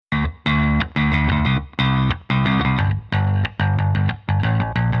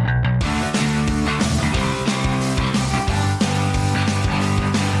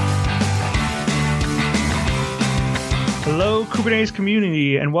Kubernetes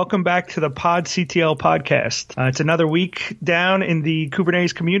community, and welcome back to the Pod CTL podcast. It's another week down in the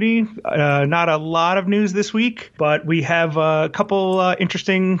Kubernetes community. Not a lot of news this week, but we have a couple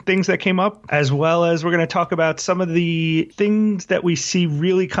interesting things that came up, as well as we're going to talk about some of the things that we see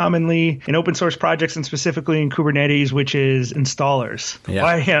really commonly in open source projects and specifically in Kubernetes, which is installers.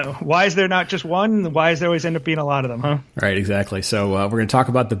 Yeah. Why is there not just one? Why does there always end up being a lot of them, huh? Right, exactly. So we're going to talk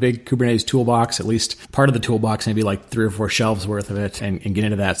about the big Kubernetes toolbox, at least part of the toolbox, maybe like 3 or 4 shelves worth of it, and get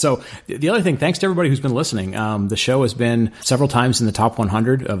into that. So the other thing, thanks to everybody who's been listening. The show has been several times in the top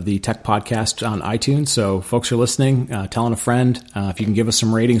 100 of the tech podcast on iTunes. So folks are listening, telling a friend. If you can give us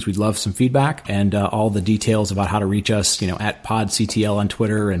some ratings, we'd love some feedback, and all the details about how to reach us, at PodCTL on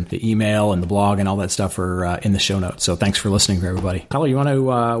Twitter, and the email and the blog and all that stuff are in the show notes. So thanks for listening, everybody. Tyler, you want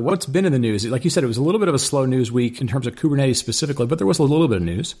to, what's been in the news? Like you said, it was a little bit of a slow news week in terms of Kubernetes specifically, but there was a little bit of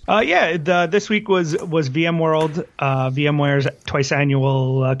news. This week was VMworld, VMware's twice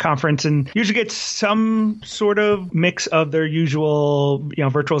annual conference, and usually gets some sort of mix of their usual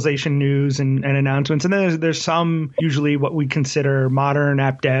virtualization news and announcements, and then there's some usually what we consider modern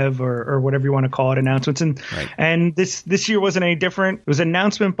app dev or whatever you want to call it announcements, and this year wasn't any different. It was an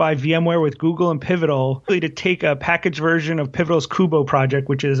announcement by VMware with Google and Pivotal to take a packaged version of Pivotal's Kubo project,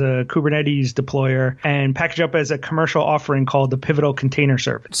 which is a Kubernetes deployer, and package up as a commercial offering called the Pivotal Container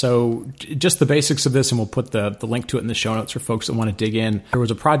Service. So just the basics of this, and we'll put the link to it in the show notes for folks that want to dig in. There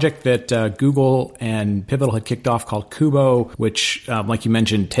was a project that Google and Pivotal had kicked off called Kubo, which, like you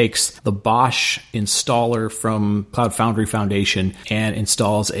mentioned, takes the Bosch installer from Cloud Foundry Foundation and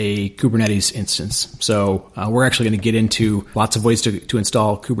installs a Kubernetes instance. So we're actually going to get into lots of ways to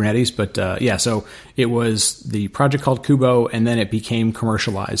install Kubernetes, but so it was the project called Kubo, and then it became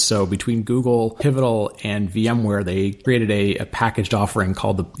commercialized. So between Google, Pivotal, and VMware, they created a packaged offering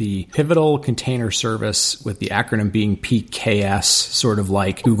called the Pivotal Container Service, with the acronym being PKS, sort of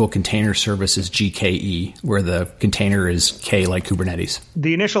like Google Container Service is GKE, where the container is K like Kubernetes.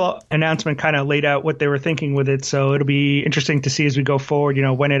 The initial announcement kind of laid out what they were thinking with it, so it'll be interesting to see as we go forward,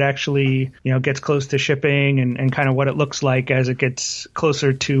 when it actually, gets close to shipping and kind of what it looks like as it gets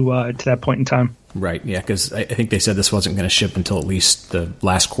closer to that point in time. Right. Yeah, because I think they said this wasn't going to ship until at least the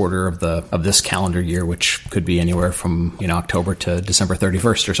last quarter of this calendar year, which could be anywhere from October to December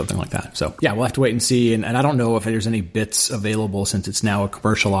 31st or something like that. So yeah, we'll have to wait and see. And I don't know if there's any bits available since it's now a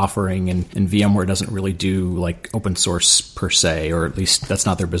commercial offering, and VMware doesn't really do like open source per se, or at least that's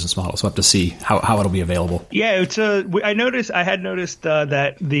not their business model. So we'll have to see how it'll be available. Yeah, I had noticed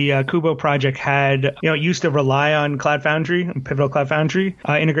that the Kubo project had used to rely on Cloud Foundry, Pivotal Cloud Foundry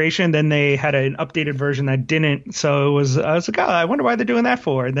integration. Then they had an updated version that didn't. So I was like, I wonder why they're doing that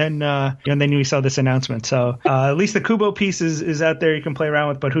for. And then then we saw this announcement. So at least the Kubo piece is out there you can play around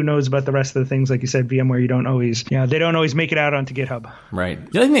with, but who knows about the rest of the things? Like you said, VMware, you don't always, they don't always make it out onto GitHub. Right.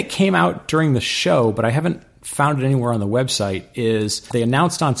 The other thing that came out during the show, but I haven't found it anywhere on the website, is they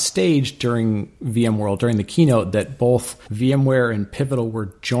announced on stage during VMworld, during the keynote, that both VMware and Pivotal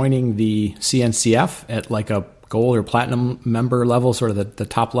were joining the CNCF at like a gold or platinum member level, sort of the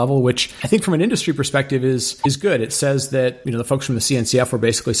top level, which I think from an industry perspective is good. It says that, the folks from the CNCF were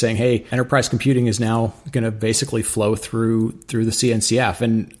basically saying, hey, enterprise computing is now going to basically flow through the CNCF.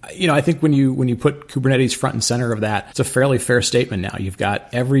 And, I think when you put Kubernetes front and center of that, it's a fairly fair statement now. You've got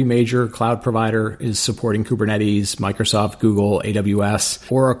every major cloud provider is supporting Kubernetes: Microsoft, Google, AWS,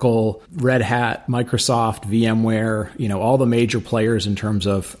 Oracle, Red Hat, Microsoft, VMware, all the major players in terms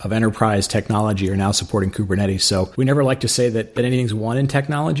of enterprise technology are now supporting Kubernetes. So we never like to say that anything's won in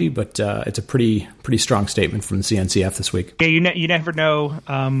technology, but it's a pretty strong statement from the CNCF this week. Yeah, you never know.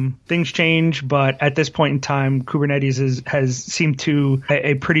 Things change, but at this point in time, Kubernetes has seemed to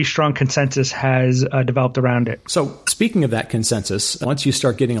a pretty strong consensus has developed around it. So speaking of that consensus, once you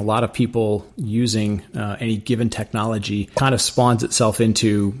start getting a lot of people using any given technology, it kind of spawns itself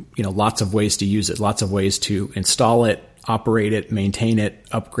into lots of ways to use it, lots of ways to install it, operate it, maintain it,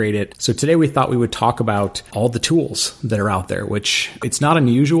 upgrade it. So today we thought we would talk about all the tools that are out there, which it's not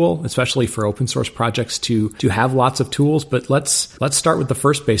unusual, especially for open source projects to have lots of tools. But let's start with the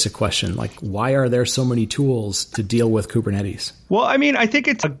first basic question, like why are there so many tools to deal with Kubernetes? Well, I think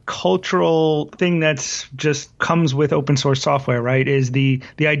it's a cultural thing that's just comes with open source software, right? Is the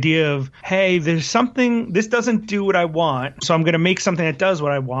idea of, hey, there's something, this doesn't do what I want, so I'm going to make something that does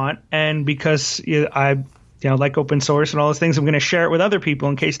what I want. And because like open source and all those things. I'm going to share it with other people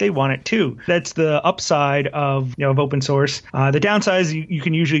in case they want it too. That's the upside of open source. The downside is you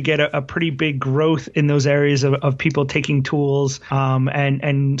can usually get a pretty big growth in those areas of people taking tools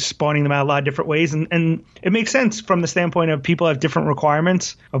and spawning them out a lot of different ways. And it makes sense from the standpoint of people have different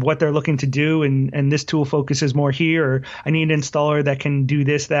requirements of what they're looking to do. And this tool focuses more here, or I need an installer that can do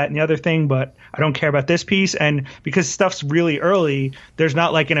this, that, and the other thing, but I don't care about this piece. And because stuff's really early, there's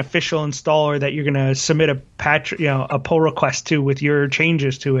not like an official installer that you're going to submit a patch, a pull request to with your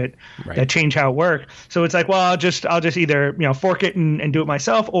changes to it that change how it works. So it's like, well, I'll just either fork it and do it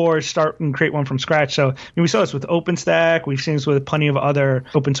myself, or start and create one from scratch. So we saw this with OpenStack. We've seen this with plenty of other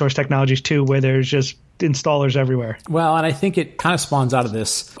open source technologies too, where there's just installers everywhere. Well, and I think it kind of spawns out of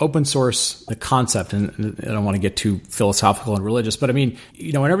this open source, the concept, and I don't want to get too philosophical and religious, but I mean,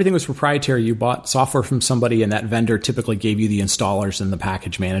 when everything was proprietary, you bought software from somebody and that vendor typically gave you the installers and the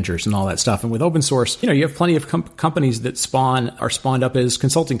package managers and all that stuff. And with open source, you have plenty of companies that are spawned up as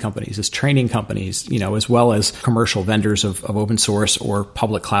consulting companies, as training companies, as well as commercial vendors of open source or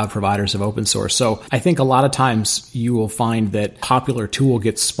public cloud providers of open source. So I think a lot of times you will find that popular tool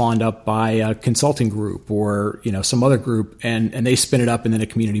gets spawned up by a consulting group or some other group, and they spin it up, and then a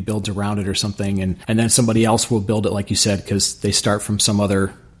community builds around it or something, and then somebody else will build it, like you said, because they start from some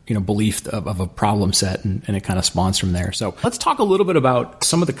other belief of a problem set, and it kind of spawns from there. So let's talk a little bit about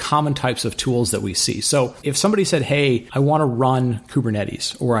some of the common types of tools that we see. So if somebody said, hey, I want to run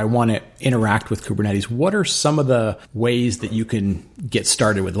Kubernetes, or I want to interact with Kubernetes, what are some of the ways that you can get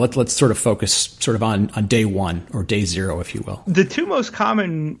started with? Let's sort of focus sort of on day one or day zero, if you will. The two most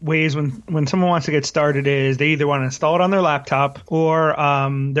common ways when someone wants to get started is they either want to install it on their laptop, or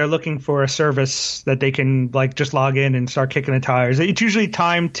they're looking for a service that they can just log in and start kicking the tires. It's usually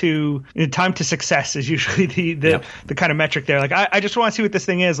time to success is usually the kind of metric there. Like, I just want to see what this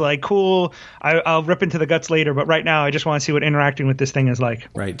thing is like. Cool. I'll rip into the guts later, but right now I just want to see what interacting with this thing is like.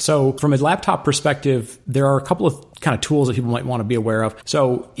 Right. So from a laptop perspective, there are a couple of kind of tools that people might want to be aware of.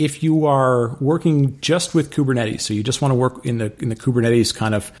 So if you are working just with Kubernetes, so you just want to work in the Kubernetes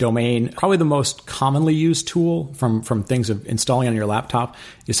kind of domain, probably the most commonly used tool from things of installing on your laptop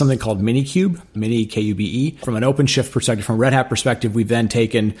is something called Minikube, Mini KUBE. From an OpenShift perspective, from a Red Hat perspective, we've then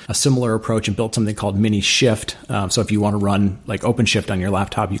taken a similar approach and built something called Minishift. So if you want to run like OpenShift on your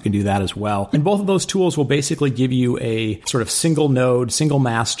laptop, you can do that as well. And both of those tools will basically give you a sort of single node, single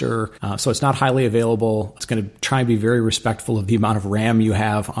master. So it's not highly available. It's going to try and be very respectful of the amount of RAM you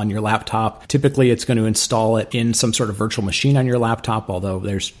have on your laptop. Typically, it's going to install it in some sort of virtual machine on your laptop, although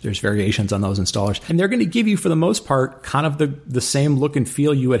there's variations on those installers. And they're going to give you, for the most part, kind of the same look and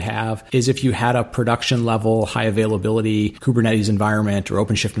feel you would have as if you had a production level, high availability Kubernetes environment or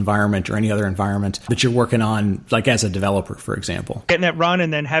OpenShift environment or any other environment that you're working on, like as a developer, for example. Getting that run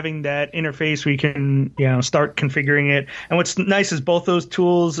and then having that interface where you can start configuring it. And what's nice is both those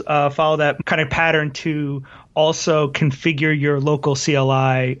tools follow that kind of pattern to also configure your local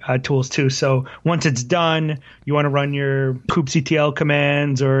CLI tools too. So once it's done, you want to run your kubectl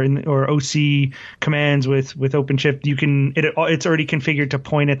commands or OC commands with OpenShift. It's already configured to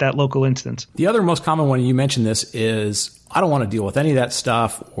point at that local instance. The other most common one, you mentioned this, is I don't want to deal with any of that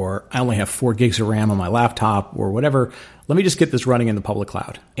stuff, or I only have 4 gigs of RAM on my laptop or whatever. Let me just get this running in the public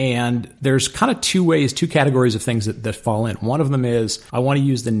cloud. And there's kind of two categories of things that fall in. One of them is I want to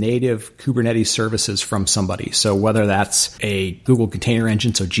use the native Kubernetes services from somebody. So whether that's a Google Container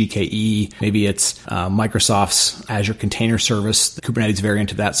Engine, so GKE, maybe it's Microsoft's Azure Container Service, the Kubernetes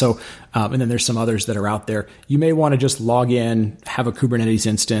variant of that. So, and then there's some others that are out there. You may want to just log in, have a Kubernetes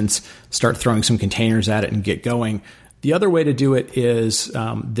instance, start throwing some containers at it and get going. The other way to do it is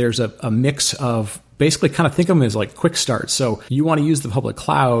there's a mix of basically kind of think of them as like quick starts. So you want to use the public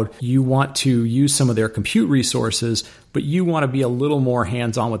cloud, you want to use some of their compute resources, but you want to be a little more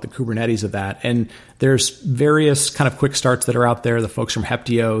hands-on with the Kubernetes of that. And there's various kind of quick starts that are out there. The folks from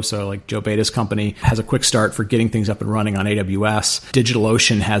Heptio, so like Joe Beta's company, has a quick start for getting things up and running on AWS.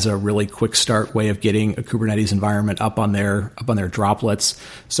 DigitalOcean has a really quick start way of getting a Kubernetes environment up on their droplets.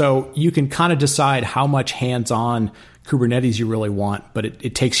 So you can kind of decide how much hands-on Kubernetes you really want, but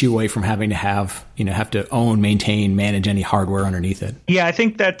it takes you away from having to have to own, maintain, manage any hardware underneath it. Yeah, I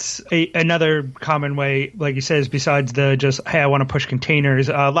think that's another common way, like you said, is besides the just, hey, I want to push containers.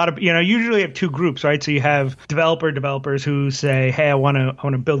 A lot of, usually have two groups, right? So you have developers who say, hey, I want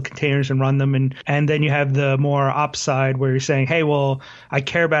to build containers and run them. And then you have the more ops side where you're saying, hey, well, I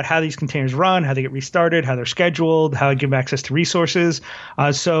care about how these containers run, how they get restarted, how they're scheduled, how I give access to resources.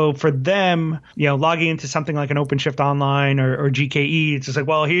 So for them, logging into something like an OpenShift Online line or GKE. It's just like,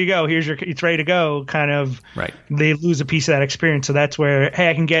 well, here you go. It's ready to go. Kind of, right. They lose a piece of that experience. So that's where, hey,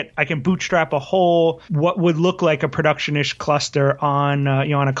 I can bootstrap a whole, what would look like a production-ish cluster on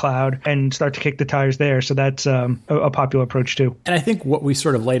a cloud and start to kick the tires there. So that's a popular approach too. And I think what we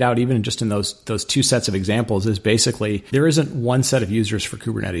sort of laid out, even just in those two sets of examples, is basically there isn't one set of users for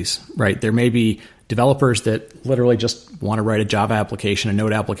Kubernetes, right? There may be developers that literally just want to write a Java application, a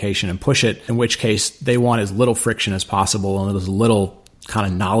Node application, and push it, in which case they want as little friction as possible and as little kind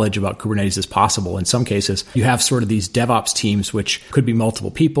of knowledge about Kubernetes as possible. In some cases, you have sort of these DevOps teams, which could be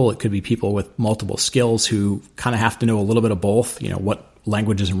multiple people. It could be people with multiple skills who kind of have to know a little bit of both, what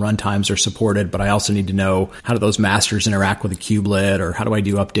languages and runtimes are supported, but I also need to know how do those masters interact with a kubelet, or how do I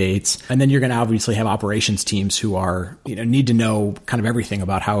do updates? And then you're going to obviously have operations teams who are, need to know kind of everything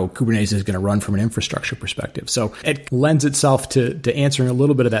about how Kubernetes is going to run from an infrastructure perspective. So it lends itself to answering a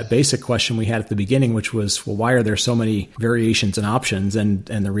little bit of that basic question we had at the beginning, which was, well, why are there so many variations and options? And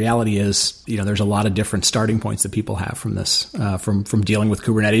the reality is, there's a lot of different starting points that people have from this, from dealing with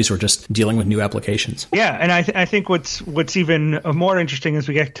Kubernetes or just dealing with new applications. Yeah, and I think what's even more interesting as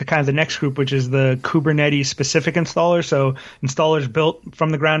we get to kind of the next group, which is the Kubernetes specific installer. So installers built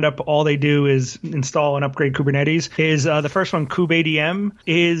from the ground up, all they do is install and upgrade Kubernetes. Is the first one, kubeadm,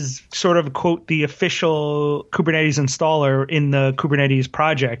 is sort of, quote, the official Kubernetes installer in the Kubernetes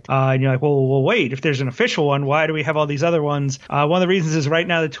project. And you're like, well, wait, if there's an official one, why do we have all these other ones? One of the reasons is right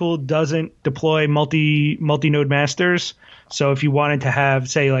now the tool doesn't deploy multi-node masters. So if you wanted to have,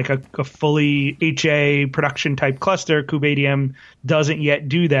 say, like a fully HA production type cluster, kubeadm doesn't yet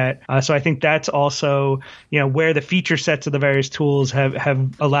do that. So I think that's also, where the feature sets of the various tools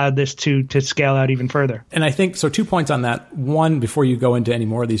have allowed this to scale out even further. And I think, so 2 points on that. One, before you go into any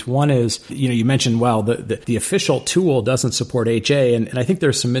more of these, one is, you mentioned, well, the official tool doesn't support HA. And I think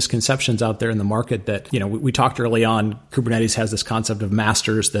there's some misconceptions out there in the market that, we talked early on, Kubernetes has this concept of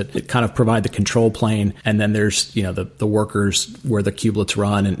masters that kind of provide the control plane. And then there's, the workers where the kubelets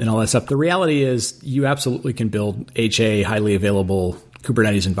run and all that stuff. The reality is you absolutely can build HA highly available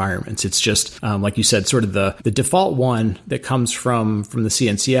Kubernetes environments. It's just, like you said, sort of the default one that comes from the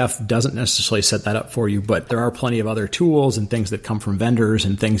CNCF doesn't necessarily set that up for you, but there are plenty of other tools and things that come from vendors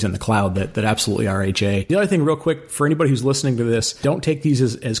and things in the cloud that absolutely are HA. The other thing, real quick, for anybody who's listening to this, don't take these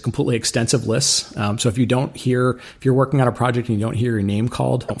as completely extensive lists. So if you're working on a project and you don't hear your name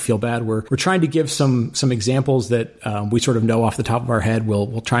called, don't feel bad. We're trying to give some examples that we sort of know off the top of our head.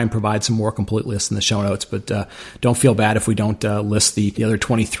 We'll try and provide some more complete lists in the show notes, but don't feel bad if we don't list the other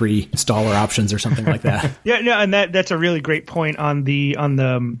 23 installer options or something like that. Yeah, no, and that's a really great point on the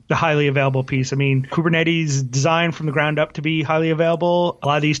highly available piece. I mean, Kubernetes designed from the ground up to be highly available. A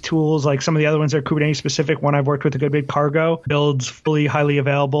lot of these tools, like some of the other ones, are Kubernetes specific. One I've worked with a good bit, Cargo, builds fully highly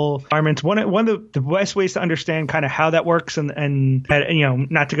available environments. One of the best ways to understand kind of how that works and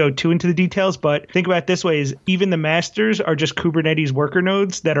not to go too into the details, but think about it this way: is even the masters are just Kubernetes worker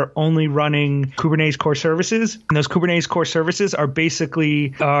nodes that are only running Kubernetes core services, and those Kubernetes core services are basically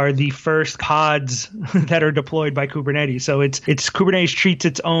the first pods that are deployed by Kubernetes. So it's Kubernetes treats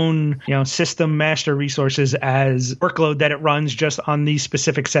its own system master resources as workload that it runs just on these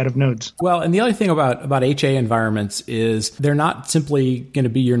specific set of nodes. Well, and the other thing about HA environments is they're not simply going to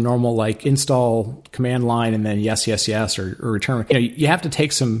be your normal like install command line and then yes or return. You have to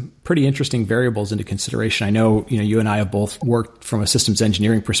take some pretty interesting variables into consideration. I know you and I have both worked from a systems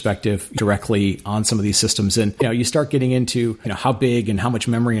engineering perspective directly on some of these systems, and you start getting into how big and how much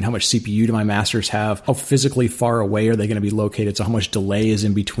memory and how much CPU do my masters have? How physically far away are they going to be located? So how much delay is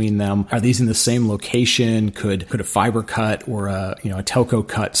in between them? Are these in the same location? Could a fiber cut or a telco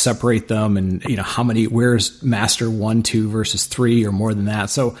cut separate them? And where's master 1, 2 versus 3 or more than that?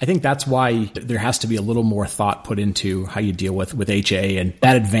 So I think that's why there has to be a little more thought put into how you deal with HA, and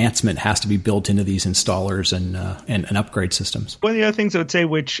that advancement has to be built into these installers and upgrade systems. One of the other things I would say,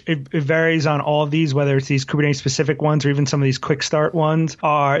 which it varies on all of these, whether it's these Kubernetes specific ones or even some of these quick start ones,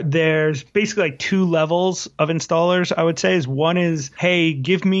 there's basically like two levels of installers, I would say. One is, hey,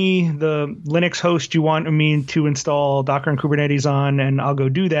 give me the Linux host you want me to install Docker and Kubernetes on, and I'll go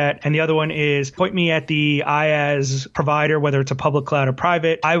do that. And the other one is, point me at the IaaS provider, whether it's a public cloud or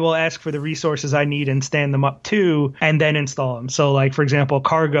private. I will ask for the resources I need and stand them up too, and then install them. So like, for example,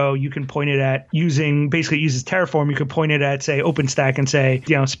 Cargo, you can point it at basically uses Terraform. You could point it at, say, OpenStack and say,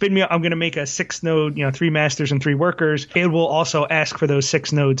 spin me up. I'm going to make a 6 node, 3 masters and 3 workers. It will also ask for those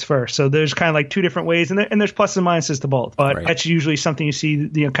 6 nodes first. So there's kind of like 2 different ways, and there's pluses and minuses to both. But that's usually something you see,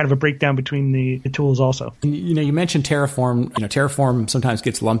 kind of a breakdown between the tools also. You mentioned Terraform. Terraform sometimes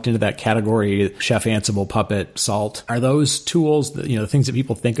gets lumped into that category: Chef, Ansible, Puppet, Salt. Are those tools, the things that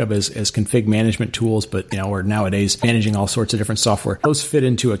people think of as config management tools, but or nowadays managing all sorts of different software, those fit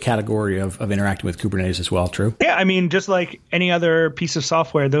into a category of interacting with Kubernetes as well? True. Yeah, I mean, just like any other piece of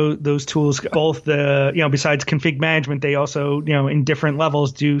software, those tools, both besides config management, they also in different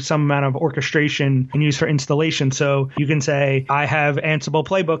levels do some amount of orchestration and use for installation. So you can say, I have Ansible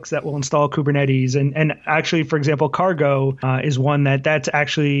playbooks that will install Kubernetes, and actually, for example, Cargo is one that's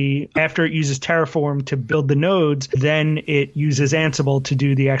actually, after it uses Terraform to build the nodes, then it uses Ansible to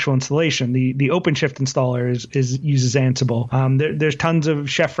do the actual installation. The OpenShift installer uses Ansible. There's tons of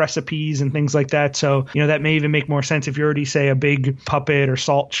Chef recipes and things like that. So, that may even make more sense if you're already, say, a big Puppet or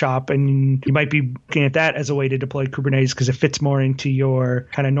Salt shop, and you might be looking at that as a way to deploy Kubernetes because it fits more into your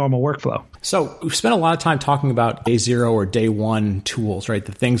kind of normal workflow. So we've spent a lot of time talking about day 0 or day 1 tools, right?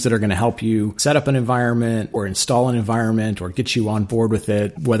 The things that are going to help you set up an environment or install an environment or get you on board with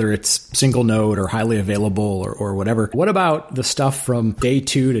it, whether it's single node or highly available or whatever. What about the stuff from day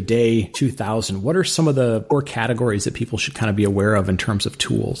 2 to day 2000? What are some of the core categories that people should kind of be aware of in terms of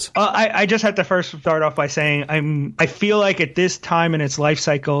tools? I just have to first start off by saying I feel like at this time in its life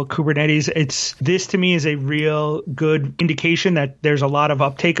cycle, Kubernetes, this to me is a real good indication that there's a lot of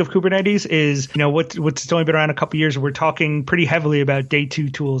uptake of Kubernetes. Is what's only been around a couple of years. We're talking pretty heavily about day 2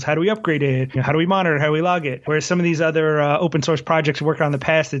 tools. How do we upgrade it? How do we monitor it? How do we log it? Whereas some of these other open source projects we worked on in the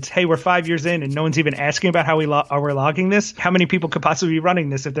past, it's, hey, we're 5 years in and no one's even asking about how we're logging this. How many people could possibly be running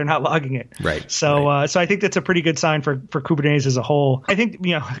this if they're not logging it? Right. So so I think that's a pretty good sign for Kubernetes as a whole. I think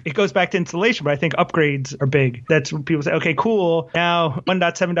it goes back to installation, but I think upgrades are big. That's when people say, okay, cool. Now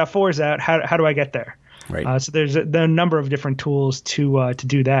 1.7.4 is out. How do I get there? Right. So there's a number of different tools to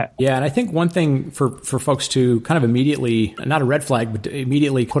do that. Yeah, and I think one thing for folks to kind of immediately, not a red flag, but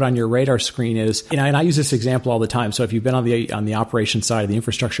immediately put on your radar screen is, and I use this example all the time. So if you've been on the operations side, the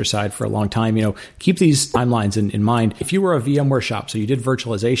infrastructure side for a long time, keep these timelines in mind. If you were a VMware shop, so you did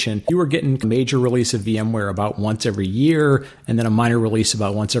virtualization, you were getting a major release of VMware about once every year, and then a minor release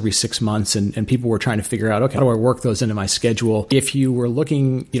about once every 6 months, and people were trying to figure out, okay, how do I work those into my schedule? If you were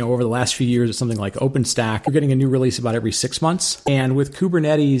looking, over the last few years at something like OpenStack, you're getting a new release about every 6 months. And with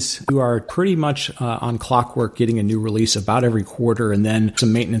Kubernetes, you are pretty much on clockwork getting a new release about every quarter, and then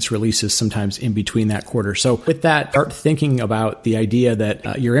some maintenance releases sometimes in between that quarter. So with that, start thinking about the idea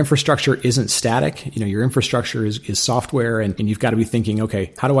that your infrastructure isn't static. Your infrastructure is software, and you've got to be thinking,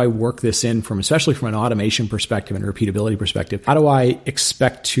 okay, how do I work this in especially from an automation perspective and a repeatability perspective? How do I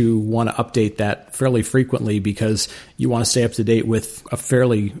expect to want to update that fairly frequently because you want to stay up to date with a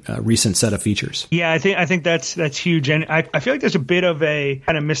fairly recent set of features? Yeah, I think that's huge. And I feel like there's a bit of a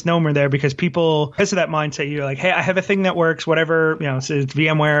kind of misnomer there because people, because of that mindset, you're like, hey, I have a thing that works, whatever, so it's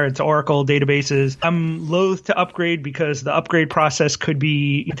VMware, it's Oracle databases. I'm loath to upgrade because the upgrade process could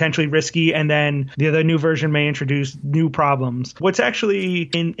be potentially risky. And then the new version may introduce new problems. What's actually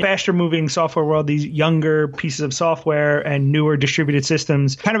in faster moving software world, these younger pieces of software and newer distributed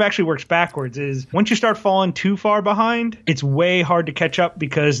systems kind of actually works backwards. Is once you start falling too far behind, it's way hard to catch up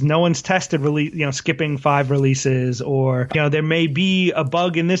because no one's tested skipping 5 releases, or there may be a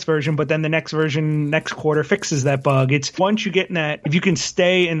bug in this version, but then the next version next quarter fixes that bug. It's once you get in that, if you can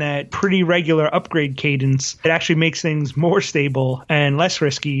stay in that pretty regular upgrade cadence, it actually makes things more stable and less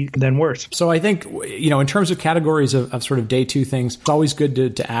risky than worse. So I think in terms of categories of sort of day 2 things, it's always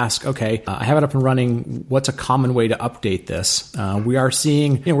good to ask, okay, I have it up and running. What's a common way to update this? We're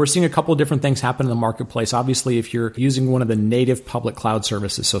seeing a couple of different things happen in the marketplace. Obviously, if you're using one of the native public cloud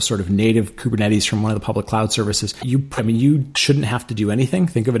services, so sort of native Kubernetes from one of the public cloud services, you shouldn't have to do anything.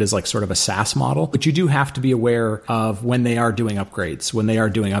 Think of it as like sort of a SaaS model, but you do have to be aware of when they are doing upgrades, when they are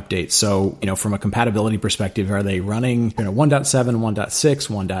doing updates. So, from a compatibility perspective, are they running 1.7, 1.6,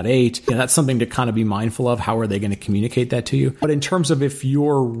 1.8? That's something to kind of be mindful of. How are they going to communicate that to you? But in terms of if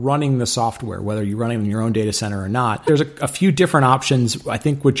you're running the software, whether you're running in your own data center or not, there's a few different options. I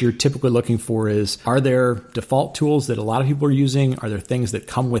think what you're typically looking for is, are there default tools that a lot of people are using? Are there things that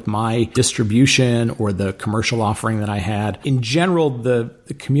come with my distribution or the commercial offering that I had? In general, the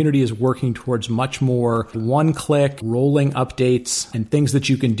community is working towards much more one-click rolling updates and things that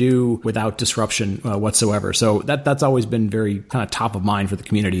you can do without disruption whatsoever. So that's always been very kind of top of mind for the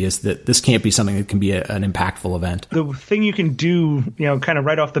community, is that this can't be something that can be an impactful event. The thing you can do, kind of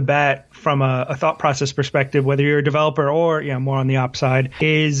right off the bat from a thought process perspective, whether you're a developer or more on the ops side,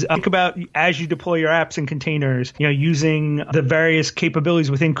 is think about as you deploy your apps and containers, using the various capabilities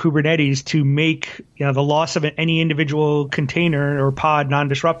within Kubernetes to make make the loss of any individual container or pod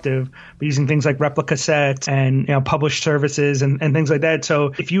non-disruptive, but using things like replica sets and published services and things like that.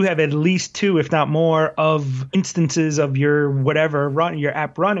 So if you have at least 2, if not more, of instances of your your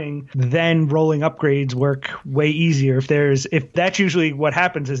app running, then rolling upgrades work way easier. If that's usually what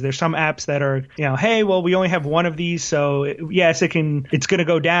happens, is there's some apps that are hey, well, we only have one of these, so yes, it's going to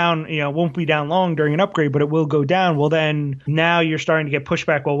go down. It won't be down long during an upgrade, but it will go down. Well, then now you're starting to get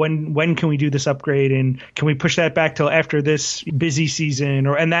pushback. Well, when can we do this upgrade, and can we push that back till after this busy season?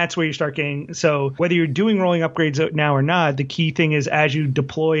 And that's where you start getting. So whether you're doing rolling upgrades now or not, the key thing is as you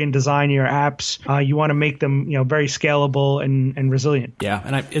deploy and design your apps, you want to make them very scalable and resilient. Yeah,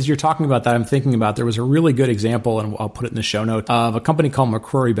 and as you're talking about that, I'm thinking about there was a really good example, and I'll put it in the show notes, of a company called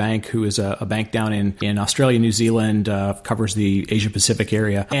Macquarie Bank, who is a bank down in Australia, New Zealand, covers the Asia Pacific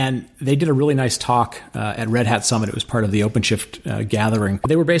area, and they did a really nice talk at Red Hat Summit. It was part of the OpenShift gathering.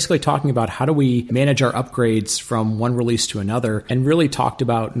 They were basically talking about how do we manage our upgrades from one release to another, and really talked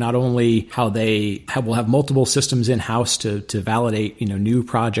about not only how they will have multiple systems in-house to validate new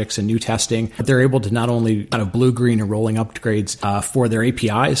projects and new testing, but they're able to not only kind of blue-green and rolling upgrades for their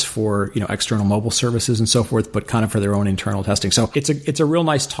APIs for external mobile services and so forth, but kind of for their own internal testing. So it's a real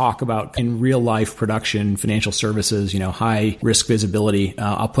nice talk about in real life production, financial services, high risk visibility.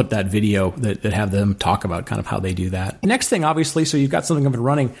 I'll put that video that have them talk about kind of how they do that. The next thing, obviously, so you've got something up and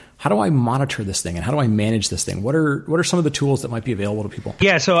running. How do I monitor this thing, and how do I manage this thing? What are some of the tools that might be available to people?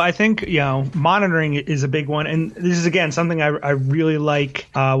 Yeah, so I think monitoring is a big one, and this is again something I really like.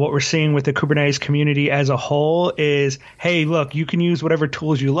 What we're seeing with the Kubernetes community as a whole is, hey, look, you can use whatever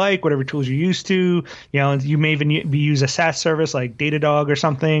tools you like, whatever tools you're used to. You may even use a SaaS service like Datadog or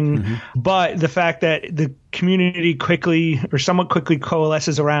something, but the fact that the community somewhat quickly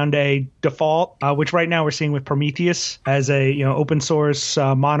coalesces around a default, which right now we're seeing with Prometheus as a open source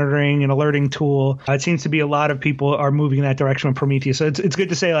monitoring and alerting tool. It seems to be a lot of people are moving in that direction with Prometheus. So it's good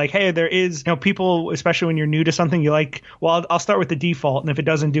to say like, hey, there is people, especially when you're new to something, you like, well, I'll start with the default, and if it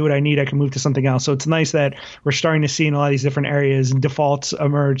doesn't do what I need, I can move to something else. So it's nice that we're starting to see in a lot of these different areas and defaults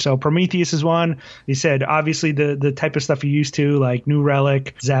emerge. So Prometheus is one. You said obviously the type of stuff you're used to, like New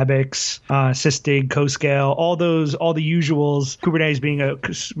Relic, Zabbix, Sysdig, CoScale, all the usuals. Kubernetes being a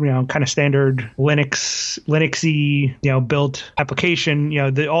kind of standard Linuxy built application.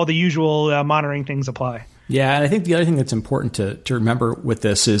 All the usual monitoring things apply. Yeah, and I think the other thing that's important to remember with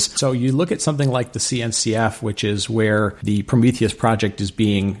this is, so you look at something like the CNCF, which is where the Prometheus project is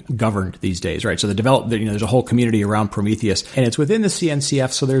being governed these days, right? So there's a whole community around Prometheus, and it's within the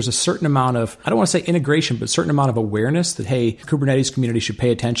CNCF, so there's a certain amount of, I don't want to say integration, but a certain amount of awareness that, hey, Kubernetes community should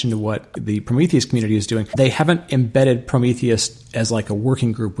pay attention to what the Prometheus community is doing. They haven't embedded Prometheus as like a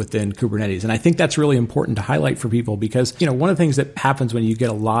working group within Kubernetes, and I think that's really important to highlight for people because, one of the things that happens when you get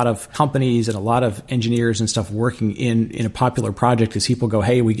a lot of companies and a lot of engineers and stuff working in a popular project is people go,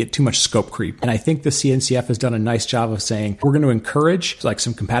 hey, we get too much scope creep. And I think the CNCF has done a nice job of saying, we're going to encourage like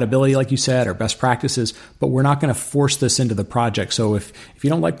some compatibility, like you said, or best practices, but we're not going to force this into the project. So if you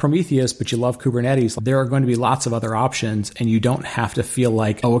don't like Prometheus, but you love Kubernetes, there are going to be lots of other options, and you don't have to feel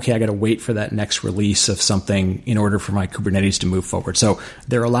like, oh, okay, I got to wait for that next release of something in order for my Kubernetes to move forward. So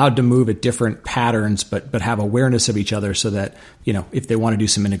they're allowed to move at different patterns, but have awareness of each other so that, if they want to do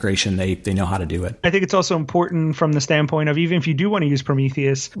some integration, they know how to do it. I think it's also important from the standpoint of, even if you do want to use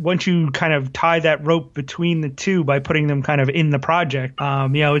Prometheus, once you kind of tie that rope between the two by putting them kind of in the project,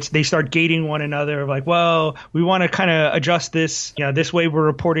 they start gating one another of like, well, we want to kind of adjust this, this way we're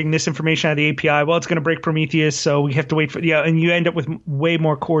reporting this information out of the API. Well, it's going to break Prometheus, so we have to wait for, and you end up with way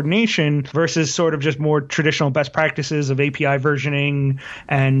more coordination versus sort of just more traditional best practices of API versioning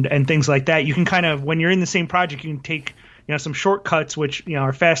and things like that. You can kind of, when you're in the same project, you can take some shortcuts which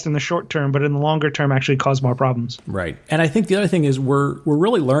are fast in the short term, but in the longer term actually cause more problems. Right. And I think the other thing is we're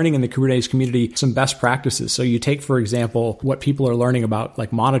really learning in the Kubernetes community some best practices. So you take, for example, what people are learning about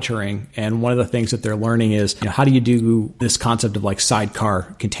like monitoring, and one of the things that they're learning is how do you do this concept of like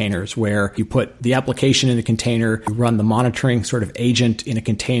sidecar containers, where you put the application in a container, you run the monitoring sort of agent in a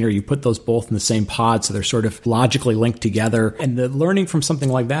container, you put those both in the same pod so they're sort of logically linked together. And the learning from something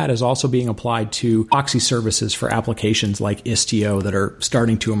like that is also being applied to proxy services for applications like Istio that are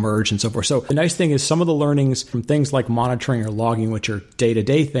starting to emerge and so forth. So the nice thing is some of the learnings from things like monitoring or logging, which are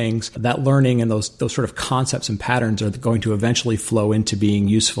day-to-day things, that learning and those sort of concepts and patterns are going to eventually flow into being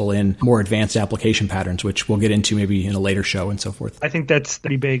useful in more advanced application patterns, which we'll get into maybe in a later show and so forth. I think that's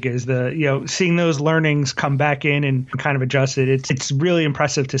pretty big, is the, seeing those learnings come back in and kind of adjust it. It's really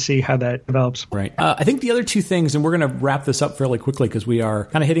impressive to see how that develops. Right. I think the other two things, and we're going to wrap this up fairly quickly because we are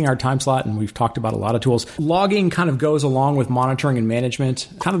kind of hitting our time slot and we've talked about a lot of tools. Logging kind of goes goes along with monitoring and management,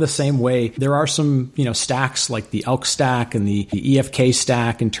 kind of the same way. There are some, stacks like the Elk stack and the EFK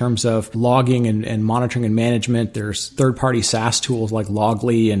stack in terms of logging and monitoring and management. There's third-party SaaS tools like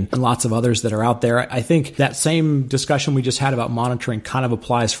Loggly and lots of others that are out there. I think that same discussion we just had about monitoring kind of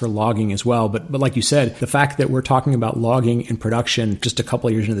applies for logging as well. But like you said, the fact that we're talking about logging in production just a couple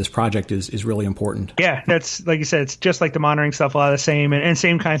of years into this project is really important. Yeah, that's like you said, it's just like the monitoring stuff, a lot of the same and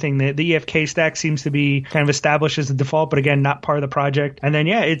same kind of thing. The EFK stack seems to be kind of established as the default, but again, not part of the project. And then,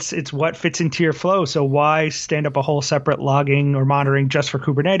 it's what fits into your flow. So why stand up a whole separate logging or monitoring just for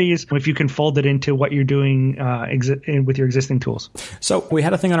Kubernetes if you can fold it into what you're doing with your existing tools? So we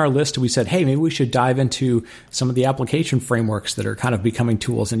had a thing on our list. We said, hey, maybe we should dive into some of the application frameworks that are kind of becoming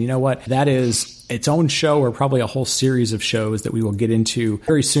tools. And you know what? That is its own show, or probably a whole series of shows that we will get into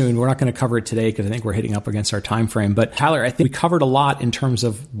very soon. We're not going to cover it today because I think we're hitting up against our time frame. But Tyler, I think we covered a lot in terms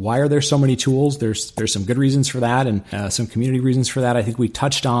of why are there so many tools. There's some good reasons for that and some community reasons for that. I think we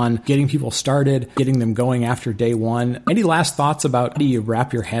touched on getting people started, getting them going after day one. Any last thoughts about how do you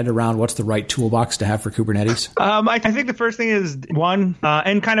wrap your head around what's the right toolbox to have for Kubernetes? I think the first thing is one,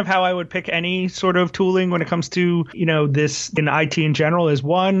 and kind of how I would pick any sort of tooling when it comes to, this in IT in general is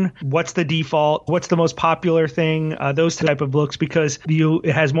one, what's the default? What's the most popular thing? Those type of looks, because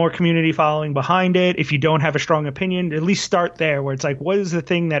it has more community following behind it. If you don't have a strong opinion, at least start there where it's like, what is the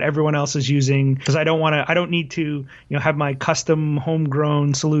thing that everyone else is using? Because I don't need to, have my custom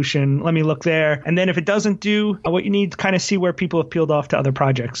homegrown solution. Let me look there. And then if it doesn't do what you need, kind of see where people have peeled off to other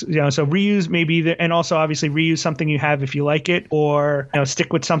projects. So reuse maybe, and also obviously reuse something you have if you like it, or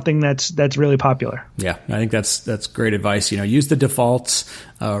stick with something that's really popular. Yeah, I think that's great advice. Use the defaults,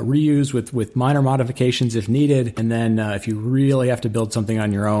 reuse with minor modifications if needed, and then if you really have to build something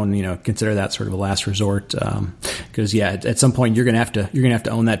on your own, consider that sort of a last resort. Because at some point you're gonna have to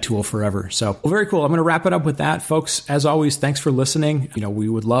own that tool forever. So very cool. I'm gonna wrap it up with that, folks. As always, thanks for listening. We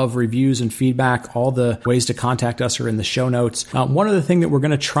would love reviews and feedback. All the ways to contact us are in the show notes. One other thing that we're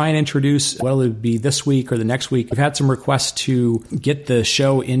gonna try and introduce, whether it be this week or the next week, we've had some requests to get the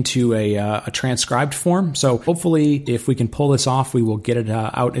show into a transcribed form. So hopefully, if we can pull this off, we will get it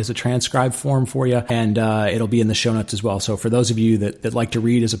out as a transcribed form for you, and it'll be in the show notes as well. So for those of you that like to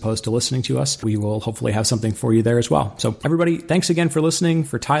read as opposed to listening to us, we will hopefully have something for you there as well. So everybody, thanks again for listening.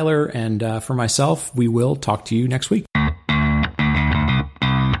 For Tyler and for myself, we will talk to you next week.